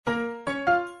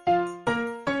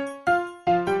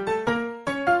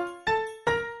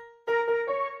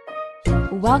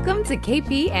Welcome to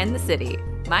KP and the City.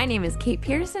 My name is Kate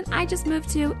Pierce, and I just moved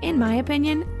to, in my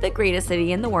opinion, the greatest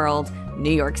city in the world, New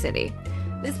York City.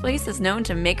 This place is known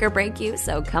to make or break you,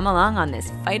 so come along on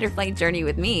this fight or flight journey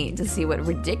with me to see what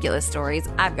ridiculous stories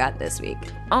I've got this week.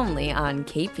 Only on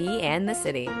KP and the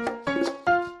City.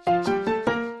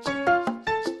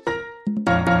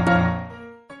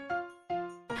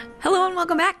 Hello and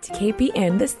welcome back to KP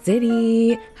and the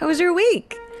City. How was your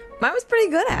week? Mine was pretty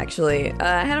good, actually.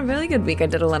 I had a really good week. I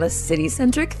did a lot of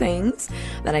city-centric things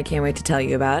that I can't wait to tell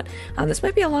you about. This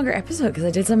might be a longer episode because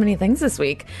I did so many things this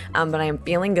week, but I am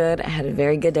feeling good. I had a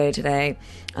very good day today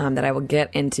that I will get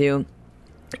into.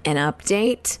 An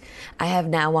update. I have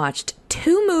now watched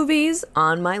 2 movies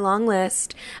on my long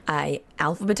list. I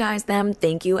alphabetized them.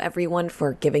 Thank you, everyone,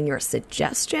 for giving your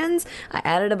suggestions. I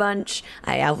added a bunch.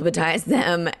 I alphabetized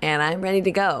them, and I'm ready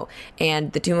to go.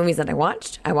 And the 2 movies that I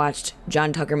watched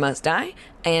John Tucker Must Die,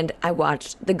 and I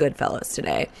watched The Goodfellas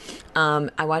today.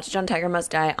 I watched John Tucker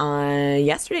Must Die on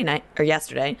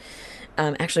yesterday.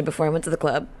 Actually before I went to the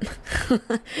club.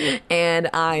 And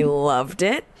I loved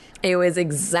it. It was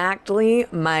exactly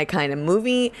my kind of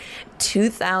movie.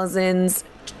 2000s,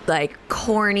 like,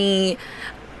 corny.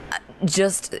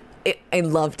 I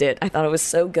loved it. I thought it was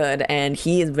so good, and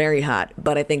he is very hot.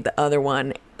 But I think the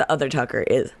other Tucker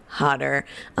is hotter.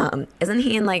 Isn't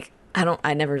he in, like,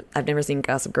 I've never seen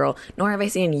Gossip Girl, nor have I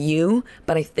seen You,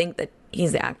 but I think that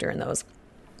he's the actor in those.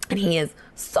 And he is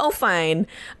so fine.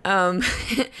 And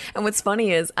what's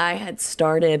funny is I had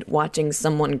started watching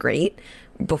Someone Great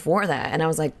before that, and I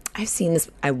was like, I've seen this.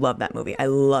 I love that movie. I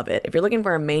love it. If you're looking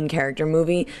for a main character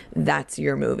movie, that's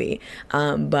your movie.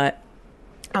 But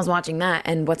I was watching that,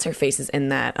 and what's her face is in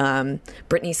that.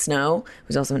 Brittany Snow,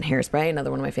 who's also in Hairspray, another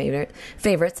one of my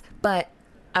favorites. But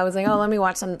I was like, oh, let me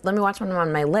watch one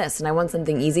on my list, and I want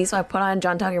something easy, so I put on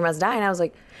John Tucker Must Die, and I was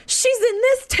like, she's in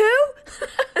this too.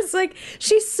 It's like,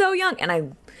 she's so young,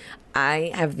 and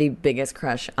I have the biggest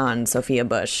crush on Sophia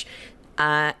Bush.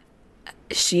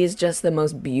 She is just the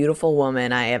most beautiful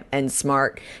woman and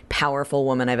smart, powerful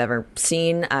woman I've ever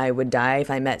seen. I would die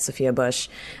if I met Sophia Bush.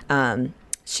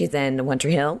 She's in One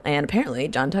Tree Hill, and apparently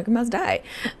John Tucker Must Die.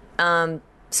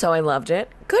 So I loved it.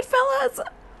 Goodfellas.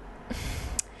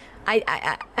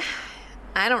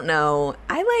 I don't know.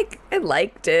 I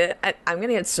liked it. I'm gonna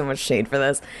get so much shade for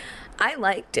this. I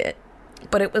liked it,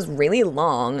 but it was really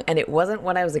long, and it wasn't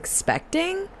what I was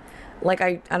expecting. Like,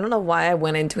 I don't know why I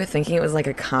went into it thinking it was like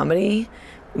a comedy.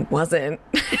 It wasn't.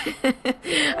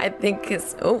 I think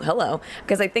it's, oh, hello.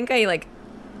 Because I think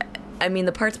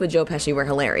the parts with Joe Pesci were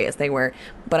hilarious. They were.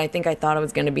 But I think I thought it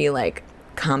was going to be like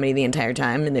comedy the entire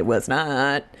time, and it was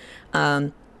not.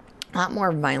 A lot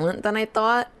more violent than I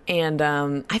thought. And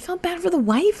I felt bad for the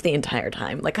wife the entire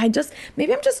time. Like,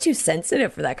 maybe I'm just too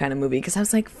sensitive for that kind of movie. Because I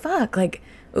was like, fuck. Like,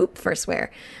 first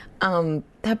swear.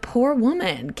 That poor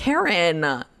woman,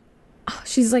 Karen.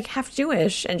 She's like half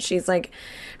Jewish, and she's like,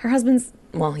 her husband's,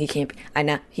 well, he can't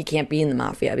be in the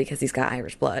mafia because he's got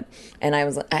Irish blood. And I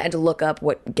had to look up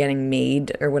what getting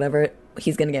made or whatever,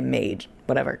 he's gonna get made,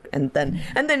 whatever. And then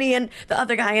the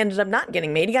other guy ended up not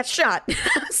getting made. He got shot.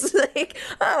 I was like,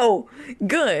 oh,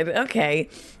 good, okay.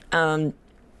 And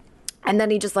then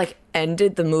he just like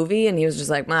ended the movie, and he was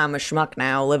just like, I'm a schmuck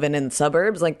now, living in the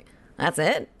suburbs. Like, that's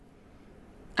it.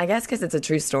 I guess because it's a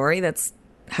true story. That's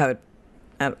how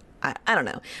I don't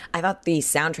know. I thought the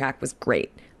soundtrack was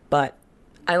great, but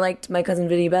I liked My Cousin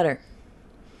Vinny better.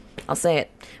 I'll say it.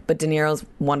 But De Niro's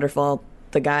wonderful.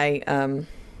 The guy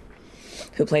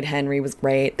who played Henry was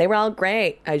great. They were all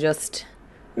great. I just,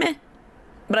 meh.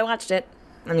 But I watched it.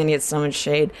 I'm going to get so much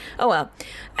shade. Oh, well.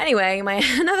 Anyway,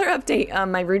 another update.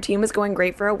 My routine was going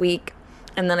great for a week,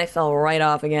 and then I fell right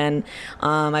off again.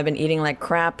 I've been eating like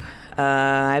crap.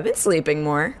 I've been sleeping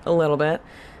more, a little bit.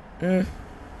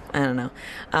 I don't know.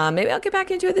 Maybe I'll get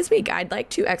back into it this week. I'd like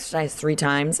to exercise 3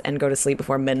 times and go to sleep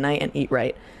before midnight and eat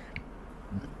right.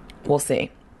 We'll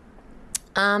see.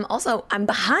 Also, I'm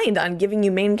behind on giving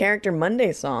you main character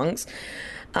Monday songs.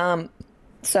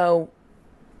 So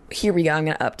here we go. I'm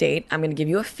going to update. I'm going to give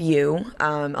you a few.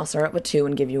 I'll start out with 2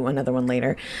 and give you another one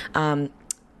later.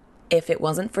 If It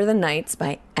Wasn't for the Nights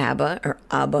by ABBA, or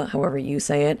ABBA, however you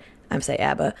say it. I say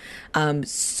ABBA.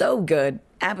 So good.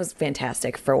 ABBA's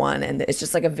fantastic, for one, and it's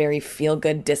just like a very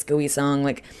feel-good disco-y song.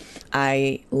 Like,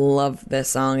 I love this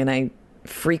song, and I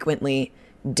frequently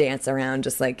dance around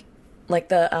just like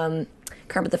the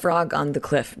Kermit the Frog on the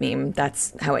cliff meme.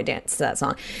 That's how I dance to that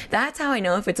song. That's how I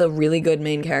know if it's a really good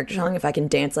main character song. If I can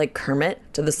dance like Kermit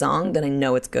to the song, then I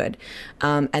know it's good.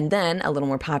 And then a little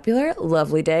more popular,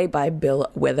 Lovely Day by Bill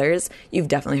Withers. You've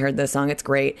definitely heard this song. It's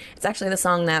great. It's actually the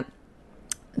song that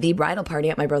the bridal party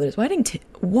at my brother's wedding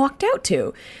walked out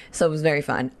to. So it was very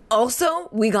fun. Also,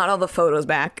 we got all the photos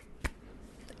back.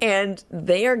 And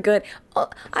they are good.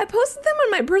 I posted them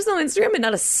on my personal Instagram and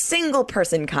not a single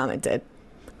person commented.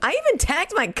 I even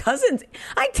tagged my cousins.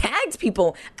 I tagged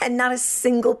people and not a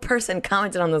single person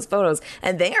commented on those photos.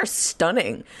 And they are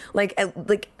stunning. Like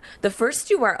the first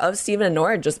two are of Steven and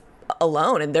Nora just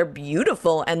alone, and they're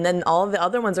beautiful. And then all of the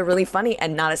other ones are really funny,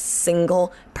 and not a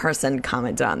single person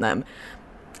commented on them.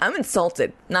 I'm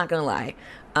insulted, not gonna lie.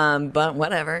 But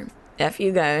whatever. F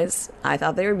you guys. I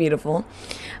thought they were beautiful.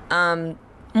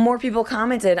 More people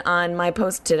commented on my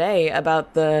post today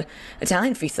about the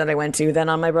Italian feast that I went to than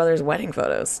on my brother's wedding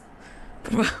photos.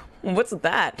 What's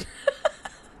that?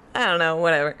 I don't know,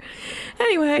 whatever.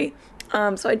 Anyway,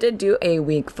 so I did do a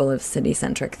week full of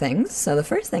city-centric things. So the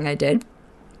first thing I did,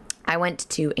 I went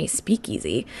to a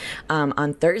speakeasy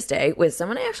on Thursday with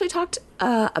someone I actually talked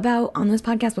about on this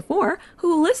podcast before,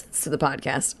 who listens to the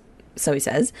podcast, so he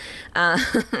says.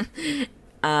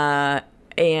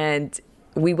 And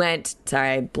we went, sorry,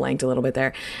 I blanked a little bit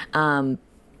there.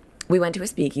 We went to a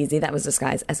speakeasy that was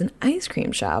disguised as an ice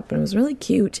cream shop, and it was really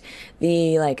cute.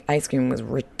 The ice cream was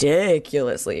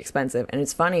ridiculously expensive, and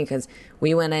it's funny because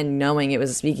we went in knowing it was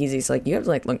a speakeasy, so you have to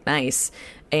look nice.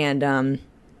 And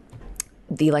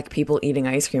the people eating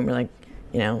ice cream were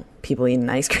people eating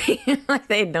ice cream.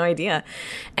 They had no idea.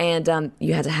 And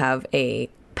you had to have a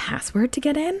password to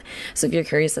get in. So if you're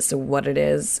curious as to what it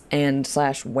is and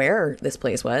 / where this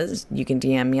place was, you can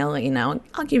DM me. I'll let you know.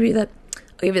 I'll give you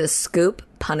the scoop,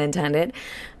 pun intended.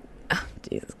 Oh,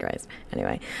 Jesus Christ.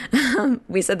 Anyway,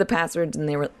 we said the password and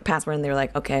they were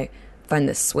like, okay, find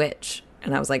the switch.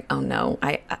 And I was like, oh no,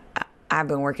 I've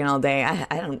been working all day.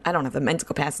 I don't have the mental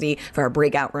capacity for a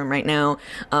breakout room right now.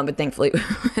 But thankfully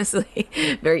it was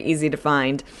very easy to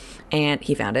find. And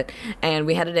he found it. And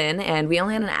we headed in, and we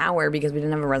only had an hour because we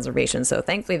didn't have a reservation. So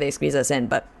thankfully they squeezed us in.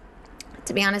 But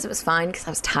to be honest, it was fine because I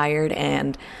was tired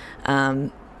and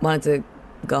wanted to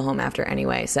go home after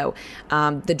anyway. So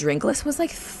the drink list was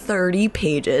 30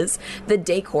 pages. The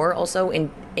decor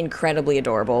also incredibly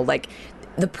adorable.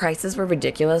 The prices were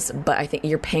ridiculous, but I think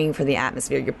you're paying for the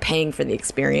atmosphere. You're paying for the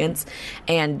experience.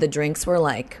 And the drinks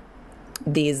were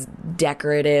these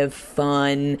decorative,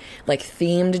 fun,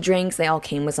 themed drinks. They all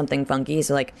came with something funky.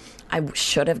 So I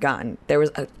should have gotten, there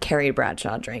was a Carrie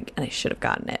Bradshaw drink and I should have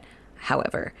gotten it.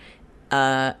 However,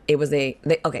 it was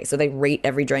so they rate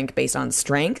every drink based on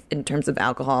strength in terms of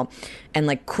alcohol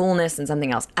and coolness and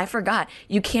something else. I forgot.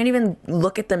 You can't even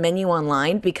look at the menu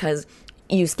online because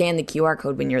you scan the QR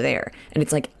code when you're there. And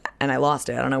it's and I lost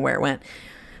it. I don't know where it went.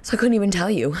 So I couldn't even tell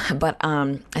you. But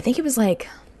I think it was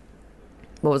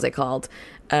what was it called?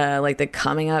 The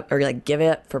coming up or give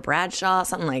it for Bradshaw,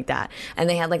 something like that. And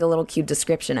they had a little cute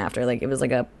description after, it was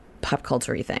a pop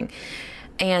culture-y thing.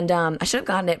 And I should have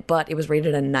gotten it, but it was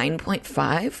rated a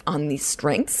 9.5 on the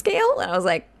strength scale. And I was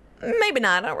like, maybe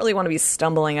not. I don't really want to be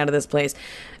stumbling out of this place.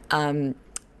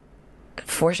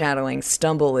 Foreshadowing,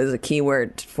 stumble is a key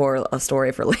word for a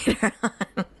story for later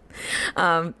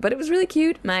on. But it was really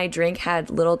cute. My drink had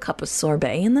a little cup of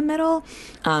sorbet in the middle.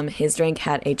 His drink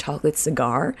had a chocolate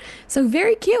cigar. So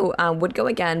very cute. Would go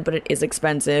again, but it is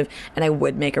expensive, and I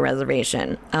would make a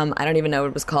reservation. I don't even know what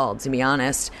it was called, to be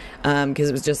honest, because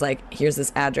it was just here's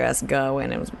this address, go,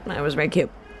 and it was very cute.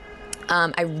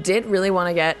 I did really want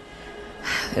to get...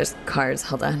 There's cars.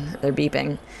 Hold on. They're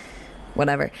beeping.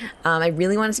 Whatever. I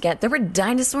really wanted to get... There were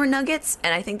dinosaur nuggets,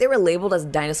 and I think they were labeled as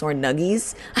dinosaur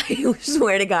nuggies. I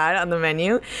swear to God, on the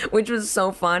menu, which was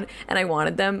so fun, and I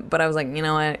wanted them, but I was like, you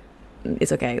know what?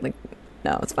 It's okay.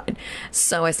 No, it's fine.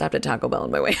 So I stopped at Taco Bell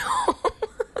on my way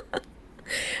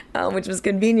home, which was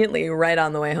conveniently right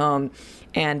on the way home.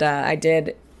 And I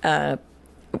did...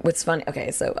 what's funny...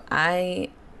 Okay, so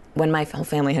when my whole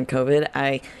family had COVID,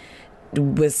 I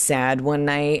was sad one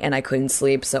night and I couldn't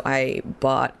sleep, so I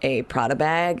bought a Prada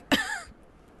bag.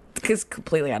 Because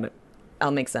completely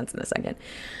I'll make sense in a second.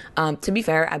 To be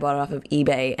fair, I bought it off of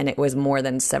eBay and it was more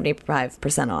than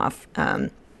 75% off.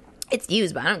 It's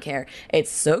used, but I don't care.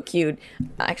 It's so cute.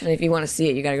 Actually, if you want to see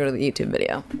it, you gotta go to the YouTube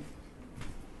video.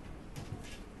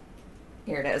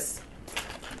 Here it is.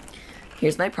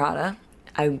 Here's my Prada.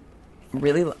 I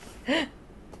really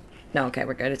No, okay,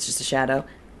 we're good. It's just a shadow,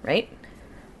 right?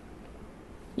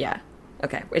 Yeah.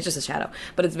 Okay, it's just a shadow.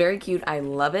 But it's very cute. I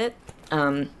love it.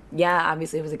 Yeah,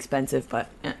 obviously it was expensive, but...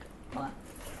 hold on.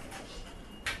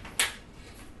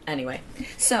 Anyway,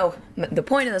 so the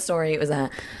point of the story was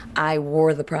that I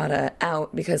wore the Prada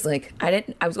out because, I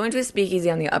was going to a speakeasy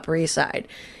on the Upper East Side.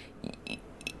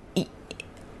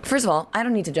 First of all, I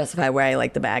don't need to justify why I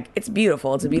like the bag. It's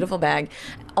beautiful. It's a beautiful bag.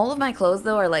 All of my clothes,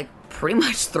 though, are, pretty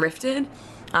much thrifted.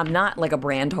 I'm not like a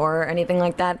brand whore or anything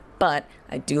like that, but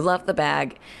I do love the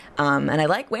bag, and I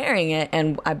like wearing it.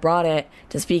 And I brought it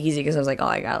to Speakeasy because I was like, oh,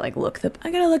 I gotta look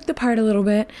the part a little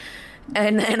bit.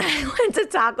 And then I went to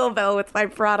Taco Bell with my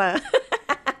Prada,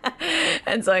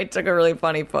 and so I took a really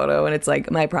funny photo, and it's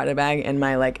like my Prada bag and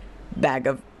my like bag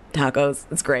of tacos.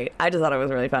 It's great. I just thought it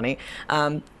was really funny.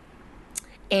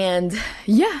 And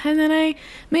yeah, and then I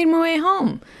made my way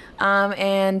home,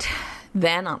 and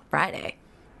then on Friday,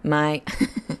 my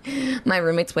my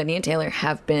roommates Whitney and Taylor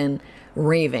have been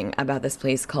raving about this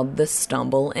place called the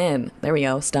Stumble Inn. There we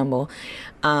go, Stumble.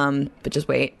 But just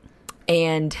wait.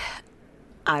 And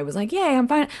I was like, yay, I'm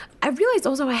fine. I realized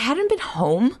also I hadn't been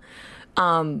home,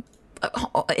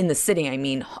 in the city. I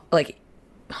mean, like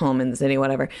home in the city,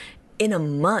 whatever, in a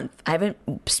month. I haven't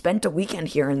spent a weekend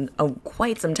here in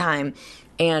quite some time.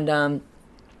 And so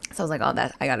I was like, oh,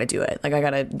 I gotta do it. Like, I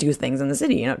gotta do things in the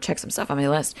city, check some stuff on my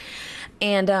list.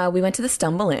 And we went to the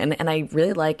Stumble Inn, and I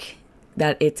really like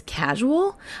that it's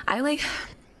casual. I like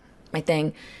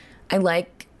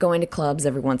going to clubs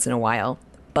every once in a while,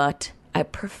 but I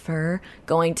prefer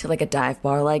going to like a dive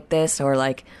bar like this, or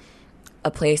like a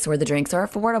place where the drinks are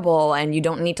affordable and you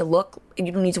don't need to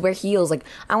wear heels. Like,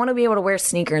 I want to be able to wear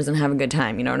sneakers and have a good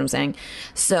time. You know what I'm saying?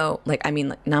 So like, I mean,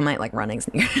 like, not my like running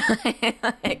sneakers,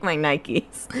 like my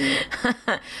Nikes.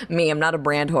 Me, I'm not a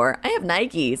brand whore. I have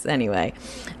Nikes anyway.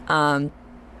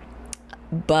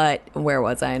 But where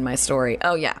was I in my story?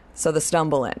 Oh yeah. So the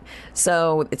Stumble Inn.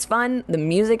 So it's fun. The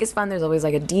music is fun. There's always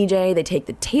like a DJ. They take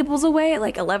the tables away at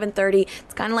like 11:30.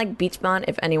 It's kind of like Beachmont,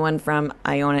 if anyone from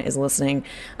Iona is listening,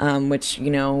 which,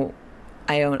 Iona,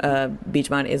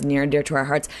 Beachmont is near and dear to our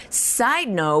hearts. Side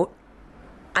note,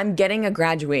 I'm getting a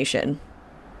graduation.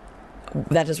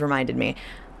 That just reminded me.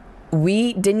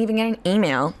 We didn't even get an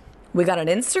email. We got an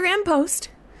Instagram post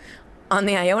on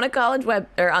the Iona College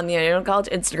on the Iona College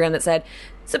Instagram that said,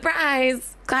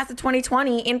 surprise, class of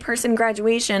 2020, in-person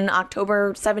graduation,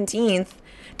 October 17th,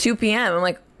 2 p.m. I'm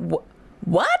like,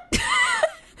 what?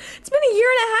 It's been a year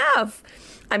and a half.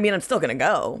 I mean, I'm still going to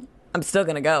go, and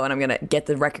I'm going to get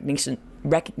the recognition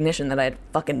that I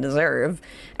fucking deserve.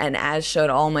 And as showed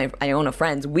all my Iona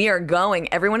friends, we are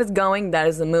going. Everyone is going. That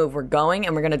is the move. We're going,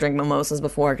 and we're going to drink mimosas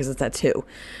before, because it's at 2.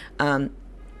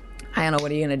 I don't know,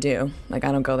 what are you going to do? Like,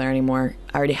 I don't go there anymore.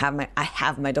 I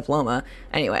have my diploma.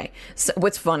 Anyway, so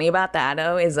what's funny about that,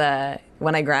 though, is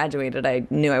when I graduated, I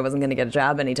knew I wasn't going to get a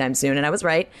job anytime soon, and I was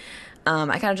right.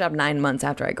 I got a job 9 months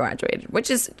after I graduated, which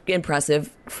is impressive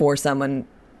for someone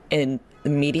in the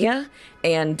media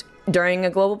and during a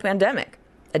global pandemic.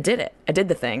 I did it. I did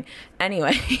the thing.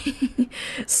 Anyway,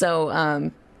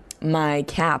 so my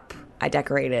cap, I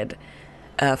decorated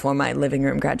for my living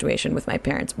room graduation with my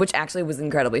parents, which actually was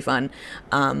incredibly fun.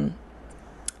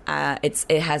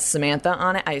 It has Samantha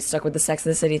on it. I stuck with the Sex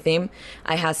and the City theme.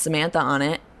 I has Samantha on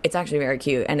it. It's actually very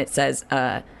cute, and it says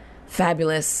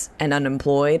fabulous and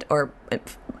unemployed, or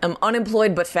I'm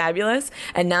unemployed but fabulous,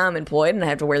 and now I'm employed and I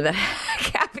have to wear the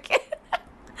cap again.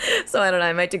 So I don't know,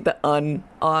 I might take the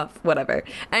off, whatever.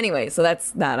 Anyway, so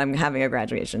that's that. I'm having a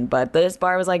graduation, but this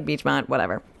bar was like Beachmont,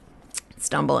 whatever.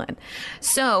 Stumble In.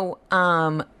 So,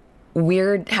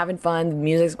 we're having fun. The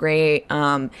music's great.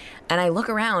 And I look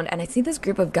around and I see this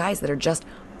group of guys that are just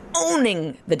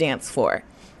owning the dance floor.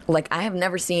 Like, I have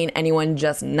never seen anyone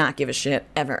just not give a shit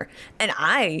ever. And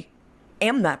I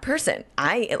am that person.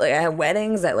 I have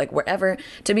weddings at like wherever.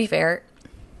 To be fair,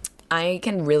 I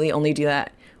can really only do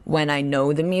that when I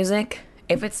know the music.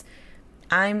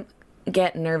 I'm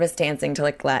get nervous dancing to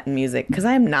like Latin music, because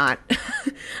I'm not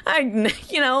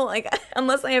like,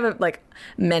 unless I have like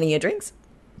many a drinks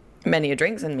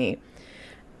in me,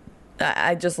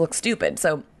 I just look stupid.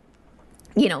 So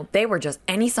they were just,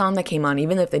 any song that came on,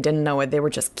 even if they didn't know it, they were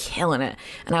just killing it,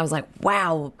 and I was like,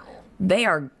 wow, they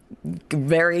are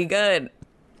very good.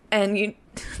 And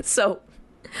so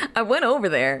I went over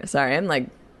there. Sorry, I'm like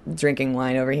drinking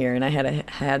wine over here, and I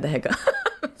had the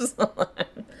hiccups.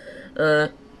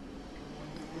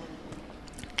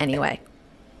 Anyway,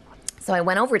 so I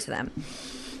went over to them.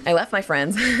 I left my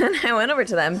friends and I went over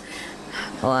to them.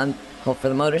 Hold on, hold for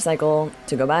the motorcycle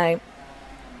to go by.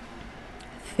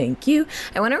 Thank you.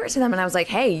 I went over to them and I was like,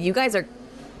 hey, you guys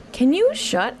can you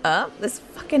shut up, this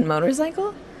fucking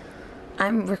motorcycle?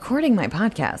 I'm recording my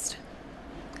podcast.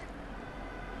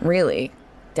 Really?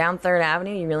 Down 3rd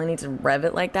Avenue? You really need to rev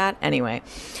it like that? Anyway,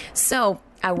 so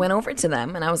I went over to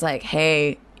them and I was like,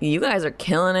 hey, you guys are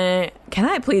killing it. Can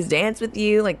I please dance with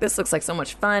you? Like, this looks like so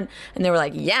much fun. And they were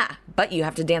like, yeah, but you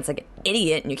have to dance like an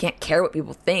idiot and you can't care what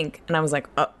people think. And I was like,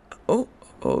 oh,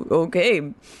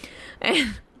 okay.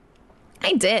 And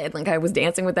I did. Like, I was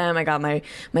dancing with them. I got my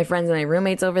friends and my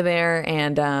roommates over there.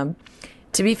 And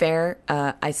To be fair,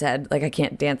 I said, like, I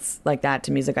can't dance like that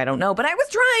to music I don't know, but I was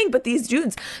trying. But these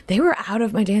dudes, they were out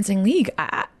of my dancing league.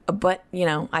 But, you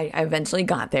know, I eventually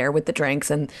got there with the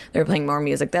drinks, and they were playing more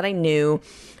music that I knew.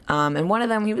 And one of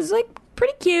them, he was, like,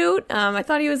 pretty cute. I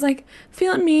thought he was, like,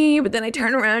 feeling me, but then I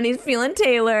turned around and he's feeling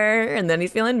Taylor, and then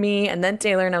he's feeling me, and then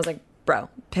Taylor, and I was like, bro,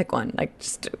 pick one. Like,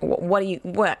 just,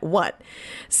 what?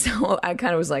 So I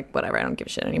kind of was like, whatever, I don't give a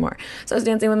shit anymore. So I was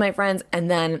dancing with my friends,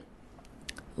 and then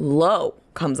Low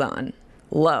comes on.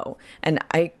 Low. And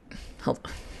hold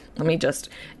on, let me just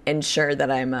ensure that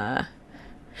I'm,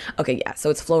 okay, yeah, so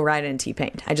it's Flo Rida and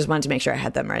T-Pain. I just wanted to make sure I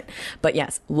had them right. But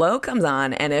yes, Low comes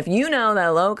on, and if you know that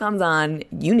Low comes on,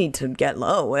 you need to get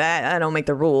low. I don't make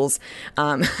the rules.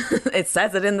 It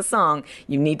says it in the song.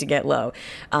 You need to get low.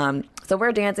 So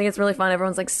we're dancing. It's really fun.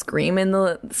 Everyone's like screaming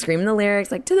the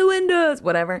lyrics, like to the windows,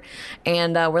 whatever.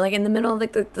 And we're like in the middle of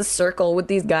like the circle with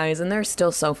these guys, and they're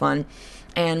still so fun.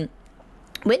 And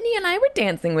Whitney and I were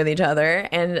dancing with each other,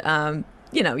 and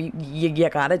you know, you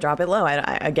gotta drop it low.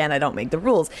 Again, I don't make the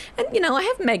rules. And, you know, I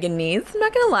have Megan knees, I'm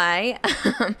not gonna lie.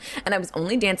 And I was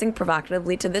only dancing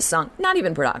provocatively to this song. Not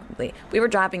even provocatively. We were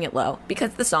dropping it low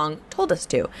because the song told us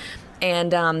to.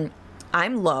 And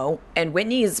I'm low, and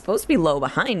Whitney is supposed to be low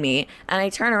behind me. And I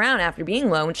turn around after being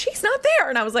low, and she's not there.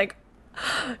 And I was like,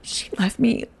 she left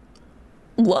me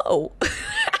low.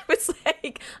 I was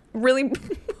like really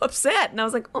upset, and I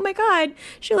was like, oh my god,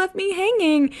 she left me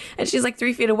hanging, and she's like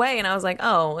 3 feet away, and I was like,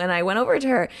 oh, and I went over to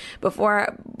her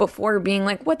before being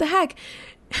like, what the heck.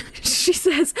 She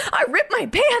says, I ripped my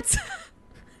pants.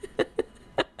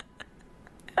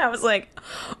 I was like,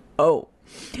 oh.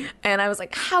 And I was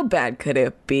like, how bad could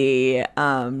it be?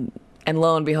 And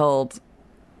lo and behold,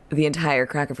 the entire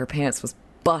crack of her pants was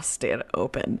busted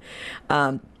open.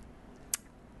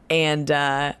 And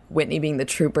Whitney, being the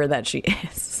trooper that she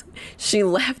is, she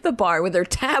left the bar with her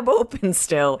tab open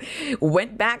still,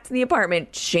 went back to the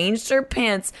apartment, changed her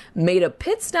pants, made a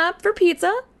pit stop for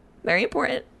pizza, very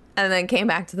important, and then came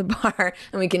back to the bar,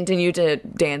 and we continued to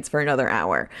dance for another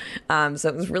hour. So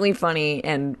it was really funny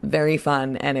and very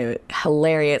fun, and it was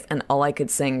hilarious, and all I could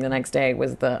sing the next day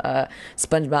was the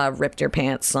SpongeBob Ripped Your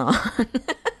Pants song.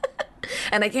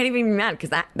 And I can't even be mad because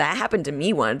that happened to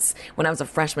me once when I was a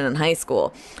freshman in high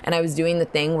school. And I was doing the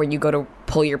thing where you go to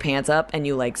pull your pants up and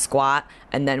you like squat.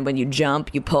 And then when you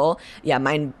jump, you pull. Yeah,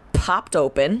 mine popped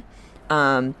open.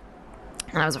 And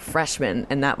I was a freshman,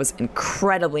 and that was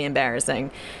incredibly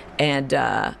embarrassing. And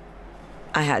I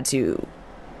had to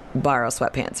borrow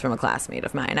sweatpants from a classmate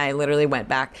of mine. I literally went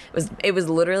back. It was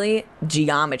literally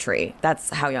geometry. That's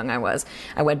how young I was.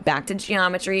 I went back to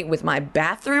geometry with my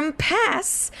bathroom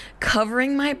pass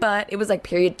covering my butt. It was like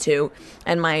period 2,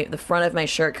 and the front of my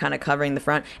shirt kind of covering the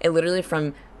front. It literally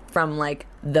from like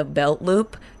the belt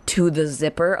loop to the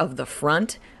zipper of the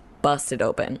front busted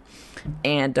open.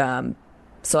 And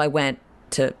so I went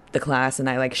to the class, and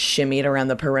I like shimmied around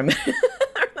the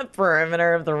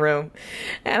perimeter of the room,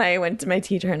 and I went to my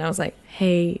teacher, and I was like,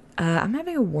 hey, I'm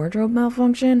having a wardrobe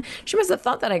malfunction. She must have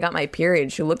thought that I got my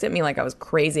period. She looked at me like I was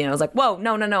crazy, and I was like, whoa,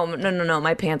 no,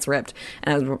 my pants ripped.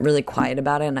 And I was really quiet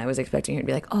about it, and I was expecting her to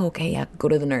be like, oh, okay, yeah, go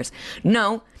to the nurse.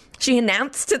 No, she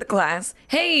announced to the class,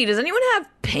 hey, does anyone have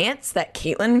pants that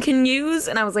Caitlin can use?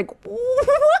 And I was like,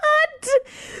 what?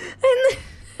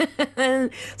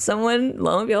 And someone,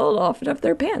 lo and behold, offered up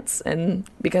their pants. And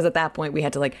because at that point we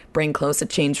had to like bring clothes to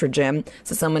change for gym,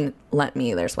 so someone lent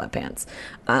me their sweatpants.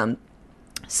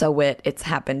 So it's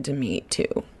happened to me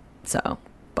too. So,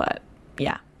 but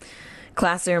yeah,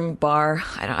 classroom, bar,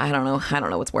 I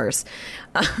don't know what's worse.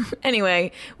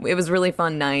 Anyway, it was a really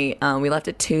fun night. We left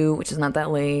at 2, which is not that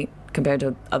late compared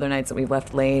to other nights that we've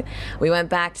left late. We went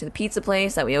back to the pizza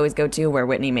place that we always go to, where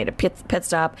Whitney made a pit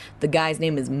stop. The guy's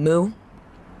name is Moo.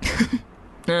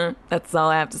 That's all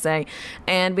I have to say.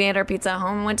 And we ate our pizza at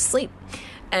home and went to sleep.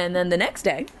 And then the next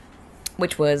day,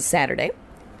 which was Saturday,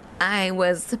 I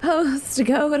was supposed to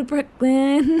go to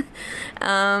Brooklyn.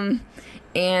 And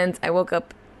I woke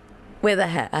up with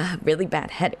a really bad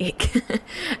headache.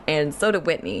 And so did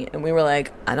Whitney. And we were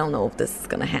like, I don't know if this is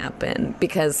going to happen.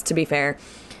 Because, to be fair,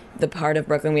 the part of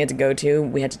Brooklyn we had to go to,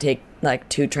 we had to take like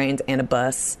 2 trains and a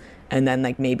bus, and then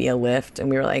like maybe a lift. And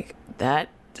we were like, that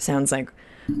sounds like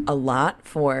a lot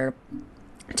for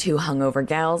 2 hungover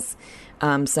gals.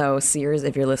 So Sears,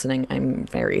 if you're listening, I'm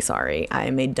very sorry.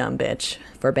 I'm a dumb bitch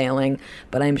for bailing,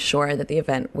 but I'm sure that the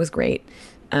event was great.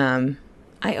 I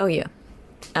owe you.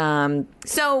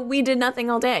 So we did nothing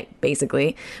all day,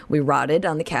 basically. We rotted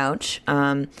on the couch.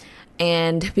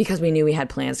 And because we knew we had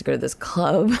plans to go to this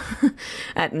club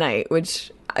at night,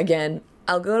 which, again,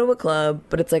 I'll go to a club,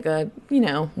 but it's like a,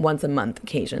 once a month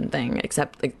occasion thing,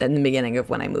 except like in the beginning of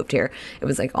when I moved here, it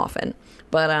was like often.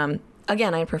 But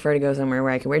again, I prefer to go somewhere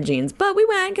where I can wear jeans, but we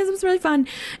went because it was really fun.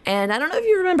 And I don't know if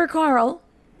you remember Carl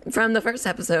from the first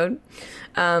episode.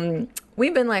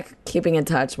 We've been like keeping in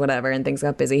touch, whatever, and things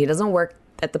got busy. He doesn't work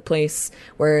at the place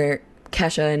where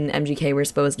Kesha and MGK were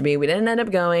supposed to be. We didn't end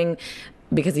up going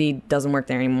because he doesn't work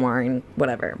there anymore and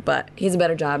whatever, but he's a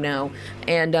better job now.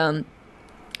 And I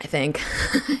think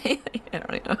I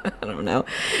don't know.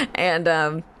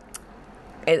 And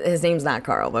his name's not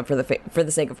Carl, but for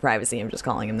the sake of privacy, I'm just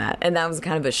calling him that. And that was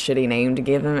kind of a shitty name to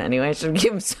give him anyway. I should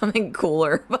give him something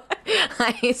cooler, but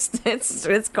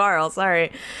it's Carl.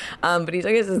 Sorry, but he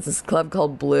took us to this club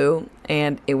called Blue,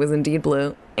 and it was indeed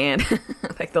blue, and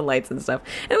like the lights and stuff.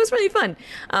 And it was really fun.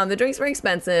 The drinks were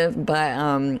expensive, but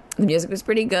the music was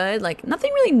pretty good. Like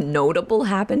nothing really notable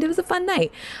happened. It was a fun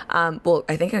night. Well,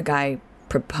 I think a guy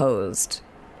proposed,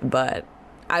 but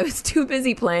I was too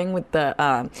busy playing with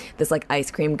the this like ice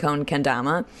cream cone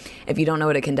kendama. If you don't know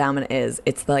what a kendama is,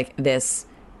 it's like this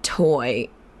toy.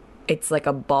 It's like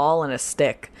a ball and a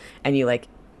stick, and you like,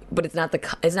 but it's not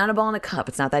it's not a ball in a cup.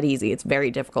 It's not that easy. It's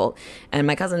very difficult. And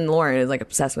my cousin Lauren is like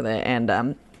obsessed with it, and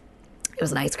it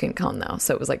was an ice cream cone though,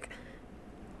 so it was like,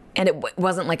 and it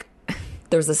wasn't like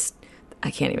there was this.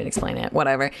 I can't even explain it.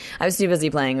 Whatever. I was too busy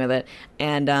playing with it,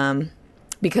 and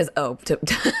because,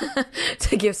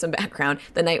 to give some background,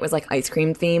 the night was like ice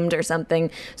cream themed or something.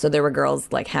 So there were girls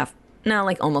like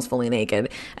almost fully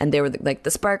naked. And they were like the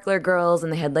sparkler girls,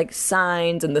 and they had like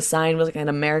signs, and the sign was like an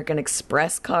American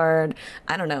Express card.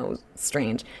 I don't know,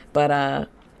 strange. But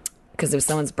because it was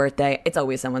someone's birthday. It's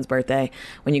always someone's birthday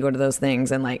when you go to those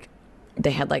things, and like they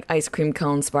had like ice cream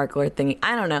cone sparkler thingy.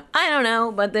 I don't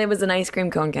know, but there was an ice cream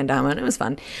cone kendama, and it was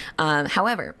fun.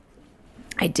 However,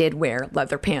 I did wear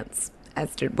leather pants,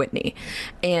 as did Whitney,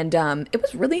 and it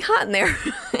was really hot in there.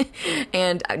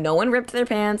 And no one ripped their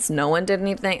pants, no one did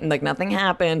anything, like nothing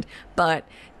happened, but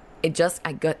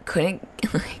couldn't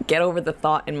get over the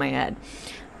thought in my head.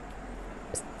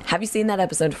 Have you seen that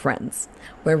episode of Friends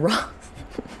where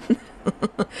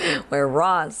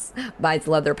Ross buys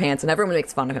leather pants and everyone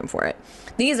makes fun of him for it?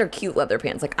 These are cute leather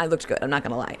pants. Like, I looked good, I'm not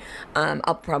gonna lie.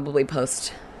 I'll probably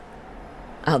post,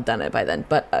 I'll have done it by then,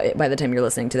 but by the time you're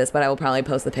listening to this, but I will probably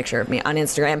post the picture of me on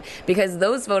Instagram, because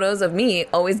those photos of me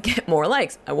always get more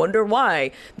likes. I wonder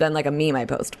why, than like a meme I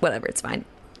post. Whatever, it's fine.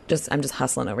 I'm just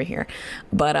hustling over here.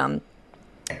 But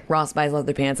Ross buys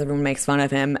leather pants, everyone makes fun of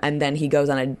him, and then he goes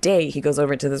on a date. He goes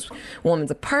over to this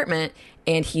woman's apartment,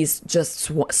 and he's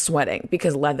just sweating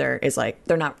because leather is like,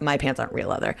 my pants aren't real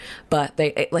leather, but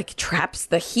it like traps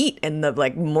the heat and the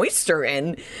like moisture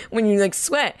in when you like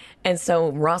sweat. And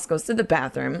so Ross goes to the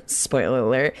bathroom, spoiler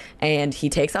alert, and he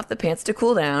takes off the pants to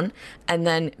cool down. And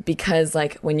then because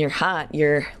like when you're hot,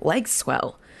 your legs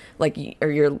swell. Like, or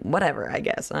you're whatever, I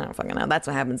guess. I don't fucking know. That's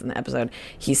what happens in the episode.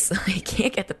 He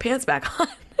can't get the pants back on.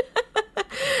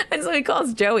 And so he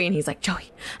calls Joey, and he's like,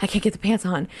 Joey, I can't get the pants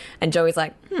on. And Joey's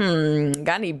like, got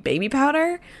any baby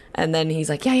powder? And then he's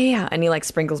like, yeah. And he like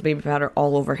sprinkles baby powder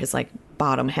all over his like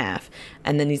bottom half.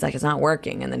 And then he's like, it's not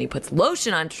working. And then he puts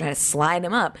lotion on to try to slide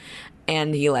him up.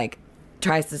 And he like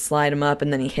tries to slide him up,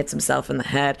 and then he hits himself in the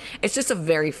head. It's just a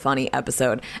very funny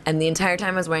episode. And the entire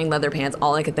time I was wearing leather pants,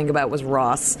 all I could think about was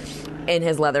Ross in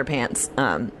his leather pants.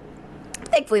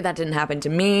 Thankfully, that didn't happen to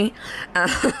me,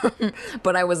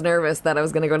 but I was nervous that I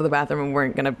was going to go to the bathroom and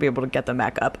weren't going to be able to get them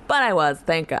back up. But I was,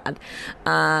 thank God.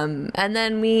 And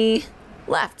then we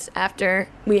left after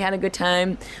we had a good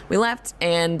time. We left,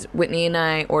 and Whitney and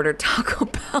I ordered Taco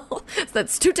Bell. So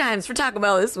that's 2 times for Taco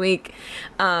Bell this week.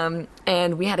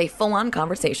 And we had a full-on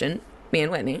conversation, me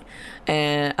and Whitney,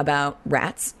 about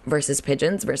rats versus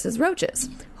pigeons versus roaches.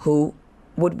 Who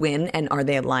would win, and are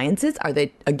they alliances? Are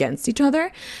they against each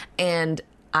other? And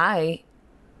I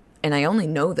only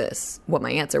know this, what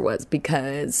my answer was,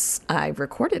 because I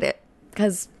recorded it.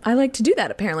 Because I like to do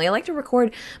that, apparently. I like to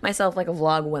record myself like a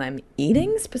vlog when I'm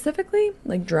eating, specifically,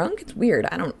 like drunk. It's weird.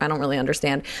 I don't really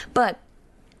understand. But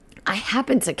I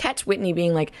happened to catch Whitney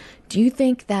being like, do you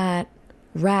think that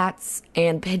rats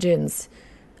and pigeons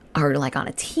are like on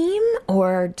a team,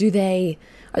 or are they,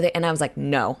 and I was like,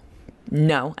 no.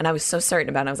 And I was so certain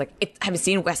about it. I was like, have you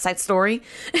seen West Side Story?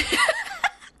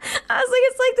 I was like,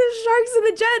 it's like the sharks and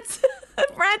the jets, the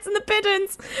rats and the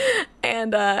pigeons.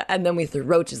 And then we threw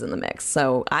roaches in the mix.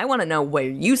 So I want to know where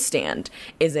you stand.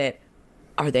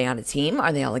 Are they on a team?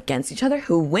 Are they all against each other?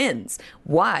 Who wins?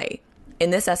 Why?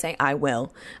 In this essay, I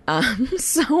will.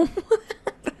 So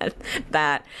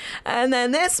that. And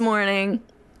then this morning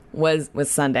was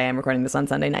Sunday. I'm recording this on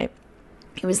Sunday night.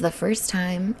 It was the first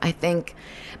time, I think,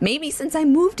 maybe since I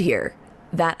moved here,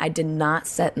 that I did not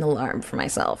set an alarm for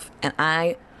myself. And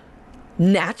I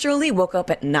naturally woke up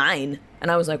at 9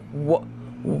 and I was like,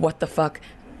 what the fuck?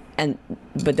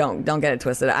 But don't get it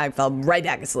twisted. I fell right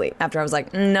back asleep after I was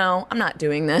like, no, I'm not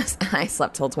doing this. And I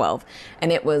slept till 12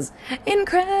 and it was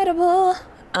incredible.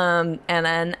 And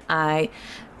then I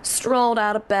strolled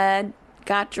out of bed,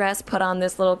 got dressed, put on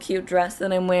this little cute dress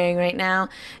that I'm wearing right now,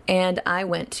 and I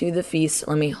went to the feast.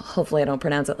 Hopefully I don't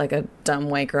pronounce it like a dumb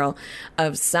white girl,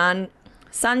 of San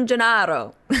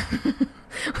Gennaro.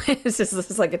 It's just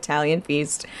this like Italian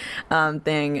feast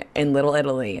thing in Little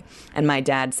Italy. And my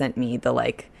dad sent me the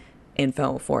like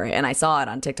info for it, and I saw it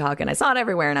on TikTok and I saw it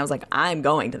everywhere, and I was like, I'm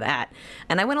going to that.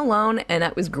 And I went alone, and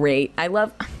that was great. I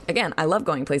love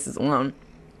going places alone.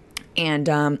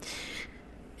 And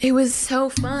it was so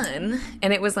fun.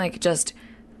 And it was like just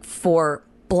for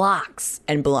blocks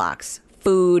and blocks.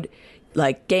 Food,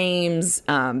 like games,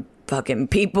 fucking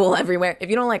people everywhere. If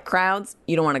you don't like crowds,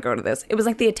 you don't want to go to this. It was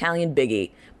like the Italian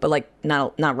Biggie, but like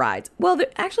not rides. Well,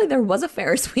 there was a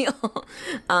Ferris wheel.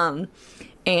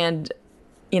 And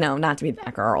you know, not to be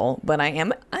that girl, but I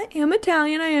am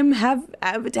Italian. I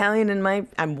have Italian in my,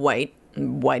 I'm white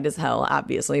as hell,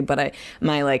 obviously, but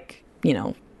my like, you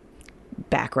know,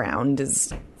 background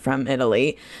is from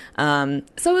Italy. So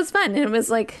it was fun. And it was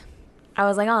like, I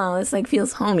was like, oh, this like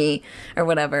feels homey or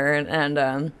whatever.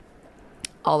 And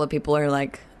all the people are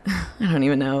like, I don't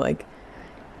even know. I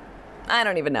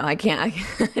can't,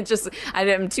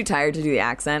 I'm too tired to do the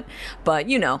accent, but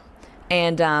you know,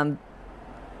 and,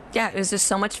 yeah, it was just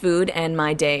so much food, and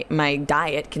my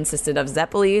diet consisted of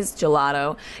Zeppelis,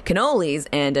 gelato, cannolis,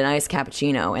 and an iced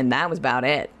cappuccino, and that was about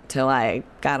it till I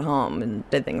got home and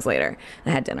did things later.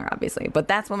 I had dinner, obviously, but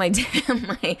that's what my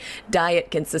my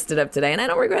diet consisted of today, and I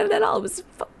don't regret it at all. It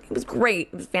was great.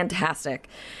 It was fantastic,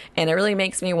 and it really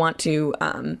makes me want to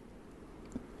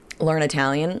learn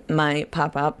Italian. My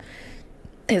pop-up,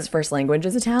 his first language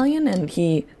is Italian, and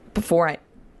he before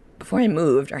I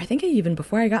moved, or I think even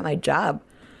before I got my job.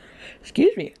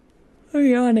 Excuse me. I'm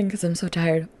yawning because I'm so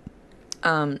tired.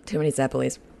 Too many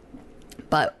Zeppelis.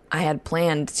 But I had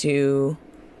planned to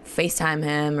FaceTime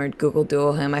him or Google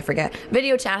Duo him, I forget.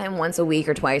 Video chat him once a week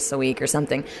or twice a week or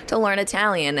something to learn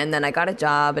Italian. And then I got a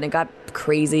job and it got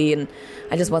crazy and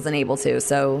I just wasn't able to.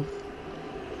 So,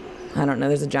 I don't know.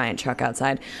 There's a giant truck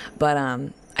outside. But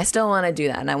I still want to do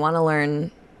that. And I want to learn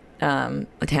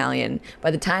Italian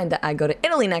by the time that I go to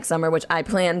Italy next summer, which I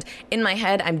planned in my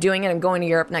head. I'm doing it. I'm going to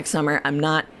Europe next summer. I'm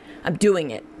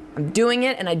doing it. I'm doing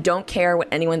it, and I don't care what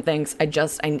anyone thinks. I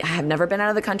have never been out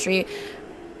of the country,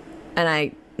 and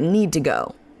I need to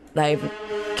go.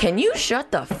 Can you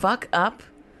shut the fuck up?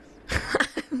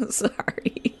 I'm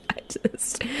sorry.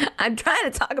 I'm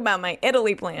trying to talk about my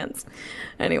Italy plans.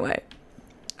 Anyway.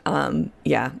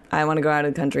 Yeah, I want to go out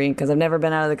of the country because I've never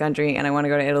been out of the country, and I want to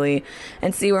go to Italy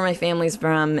and see where my family's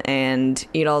from and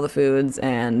eat all the foods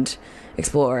and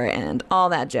explore and all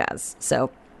that jazz.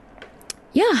 So,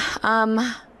 yeah.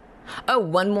 Oh,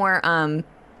 one more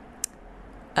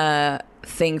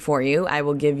thing for you. I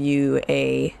will give you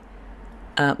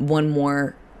one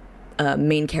more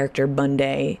main character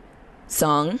Bunday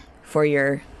song for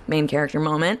your main character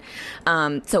moment.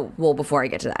 Before I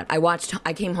get to that,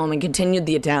 I came home and continued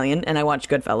the Italian, and I watched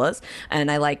Goodfellas, and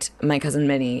I liked My Cousin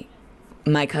Vinny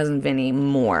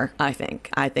more. I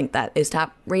think that is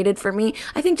top rated for me.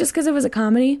 I think just because it was a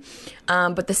comedy,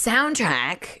 but the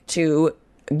soundtrack to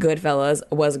Goodfellas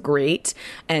was great.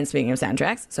 And speaking of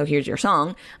soundtracks, so here's your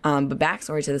song. But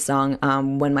backstory to the song,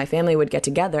 when my family would get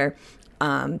together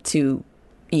to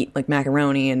eat like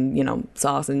macaroni and, you know,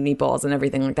 sauce and meatballs and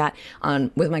everything like that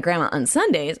with my grandma on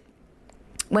Sundays,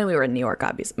 when we were in New York,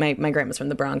 obviously. My grandma's from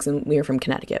the Bronx and we were from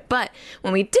Connecticut. But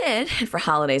when we did, for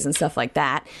holidays and stuff like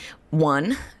that,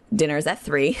 dinner is at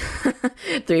 3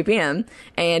 p.m.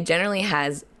 and generally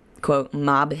has, quote,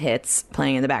 mob hits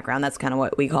playing in the background. That's kind of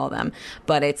what we call them.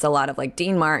 But it's a lot of like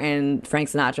Dean Martin, Frank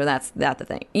Sinatra. That's the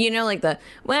thing. You know, like the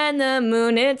When the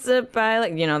Moon Hits a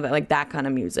Pilot, you know, like that kind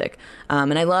of music.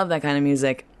 And I love that kind of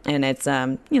music. And it's,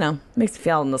 you know, makes me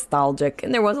feel nostalgic.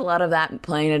 And there was a lot of that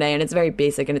playing today. And it's very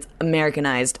basic and it's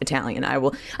Americanized Italian. I'm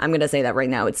going to say that right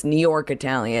now. It's New York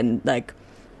Italian, like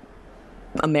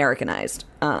Americanized.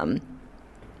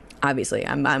 Obviously,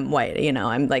 I'm white, you know,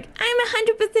 I'm like, I'm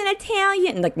 100%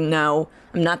 Italian. Like, no,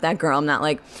 I'm not that girl. I'm not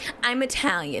like, I'm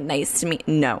Italian. Nice to meet.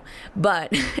 No,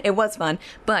 but it was fun.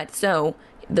 But so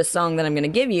the song that I'm going to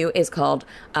give you is called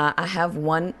I Have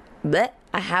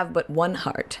But One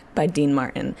Heart by Dean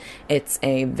Martin. It's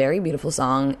a very beautiful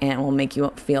song and will make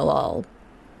you feel all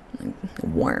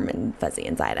warm and fuzzy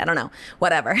inside. I don't know,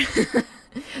 whatever.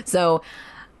 So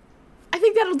I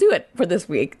think that'll do it for this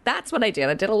week. That's what I did.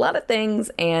 I did a lot of things,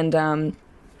 and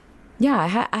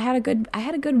yeah, I had a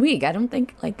good week. I don't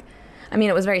think I mean,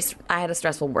 it was I had a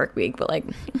stressful work week, but like,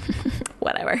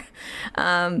 whatever.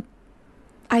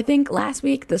 I think last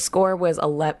week the score was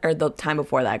 11, or the time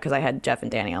before that, because I had Jeff and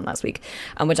Danny on last week,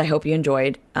 which I hope you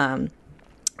enjoyed.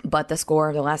 But the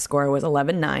last score was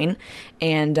 11-9,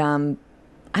 and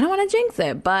I don't want to jinx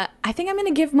it, but I think I'm going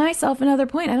to give myself another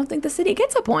point. I don't think the city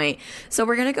gets a point, so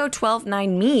we're going to go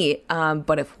 12-9 me.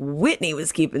 But if Whitney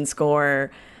was keeping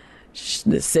score,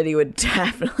 the city would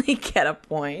definitely get a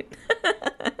point.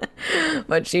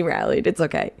 But she rallied. It's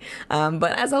okay.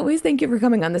 But as always, thank you for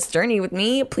coming on this journey with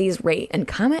me. Please rate and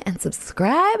comment and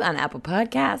subscribe on Apple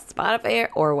Podcasts, Spotify,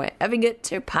 or wherever you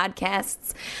get your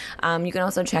podcasts. You can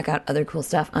also check out other cool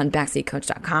stuff on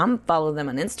backseatcoach.com. Follow them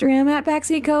on Instagram at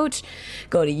backseatcoach.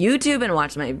 Go to YouTube and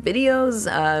watch my videos.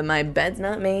 My bed's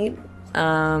not made.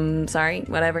 Sorry,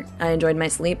 whatever. I enjoyed my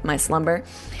sleep, my slumber.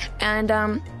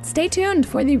 And stay tuned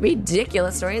for the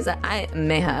ridiculous stories that I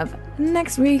may have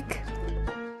next week.